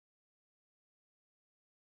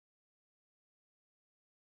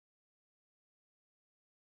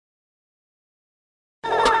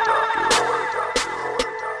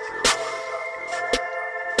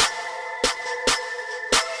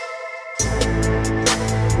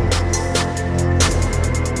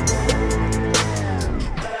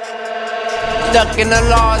Stuck in the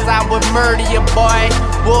laws, I would murder you, boy.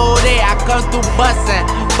 Whoa there, I come through bustin'.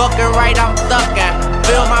 Fucking right, I'm thuckin'.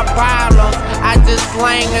 Feel my problems, I just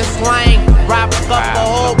slang and slang. Rob up a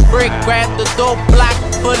whole brick, grab the dope block,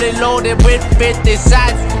 fully loaded with 50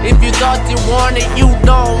 shots. If you thought you wanted, you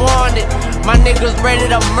don't want it. My niggas ready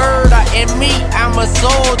to murder, and me, I'm a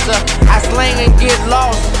soldier. I slang and get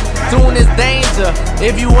lost, soon as danger.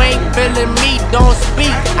 If you ain't feeling me, don't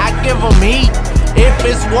speak, I give them heat. If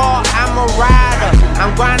it's war, I'm a rider.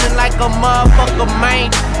 I'm grinding like a motherfucker,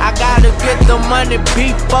 man. I gotta get the money,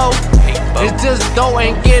 people. It's just dough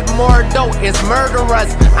and get more dough. It's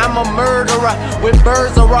murderers, I'm a murderer with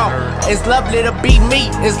birds around. It's lovely to be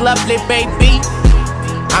me, it's lovely, baby.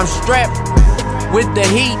 I'm strapped with the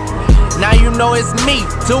heat. Now you know it's me,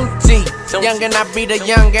 Litunechi. Youngin', I be the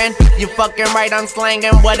youngin'. You fucking right, I'm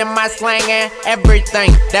slangin'. What am I slangin'?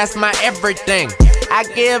 Everything, that's my everything. I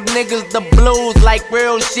give niggas the blues like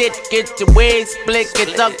real shit. Get your wig split,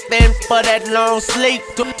 get tucked in for that long sleep.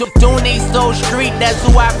 Toonie so street, that's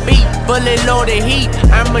who I be. Fully loaded heat,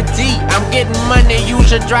 I'm a G. I'm getting money, you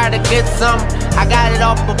should try to get some. I got it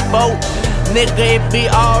off a boat. Nigga, it be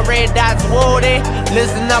all red dots woody.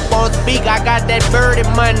 Listen up on speak, I got that birdie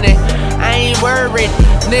money. I ain't worried,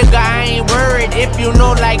 nigga, I ain't worried. If you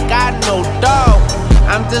know like I know, dog,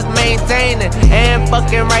 I'm just maintaining. And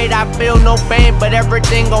fucking right, I feel no pain, but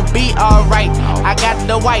everything gon' be alright. I got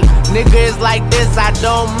the white, nigga, it's like this, I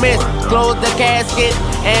don't miss. Close the casket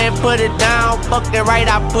and put it down. Fucking right,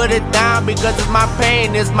 I put it down because it's my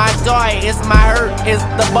pain, it's my joy, it's my hurt, it's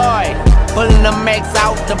the boy. Pulling the max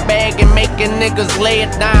out the bag and making niggas lay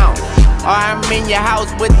it down. Or I'm in your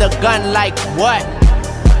house with the gun like what?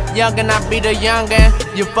 Youngin', I be the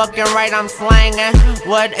youngin'. You fucking right, I'm slangin'.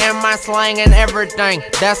 What am I slangin'? Everything,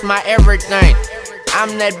 that's my everything.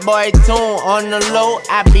 I'm that boy Tune on the low,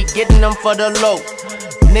 I be getting them for the low.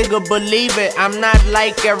 Nigga, believe it, I'm not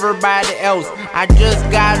like everybody else. I just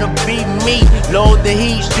gotta be me. Load the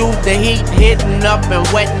heat, shoot the heat, hitting up and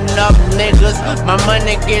wetting up niggas. My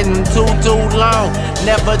money getting too long,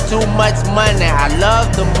 never too much money. I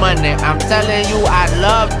love the money, I'm telling you, I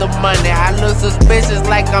love the money. I look suspicious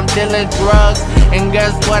like I'm dealing drugs, and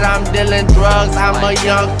guess what, I'm dealing drugs. I'm a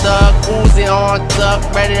young thug, Uzi on tuck,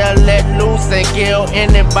 ready to let loose and kill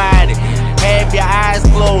anybody. Have your eyes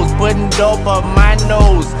closed, putting dope up my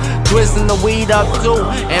nose, twisting the weed up too,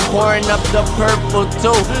 and pouring up the purple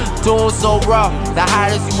too. Tune so raw, the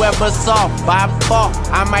hottest you ever saw. By far,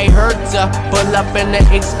 I might hurt ya. Pull up in the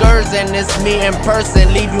excursion, it's me in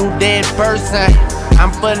person, leave you dead person.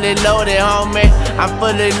 I'm fully loaded, homie. I'm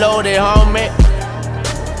fully loaded, homie.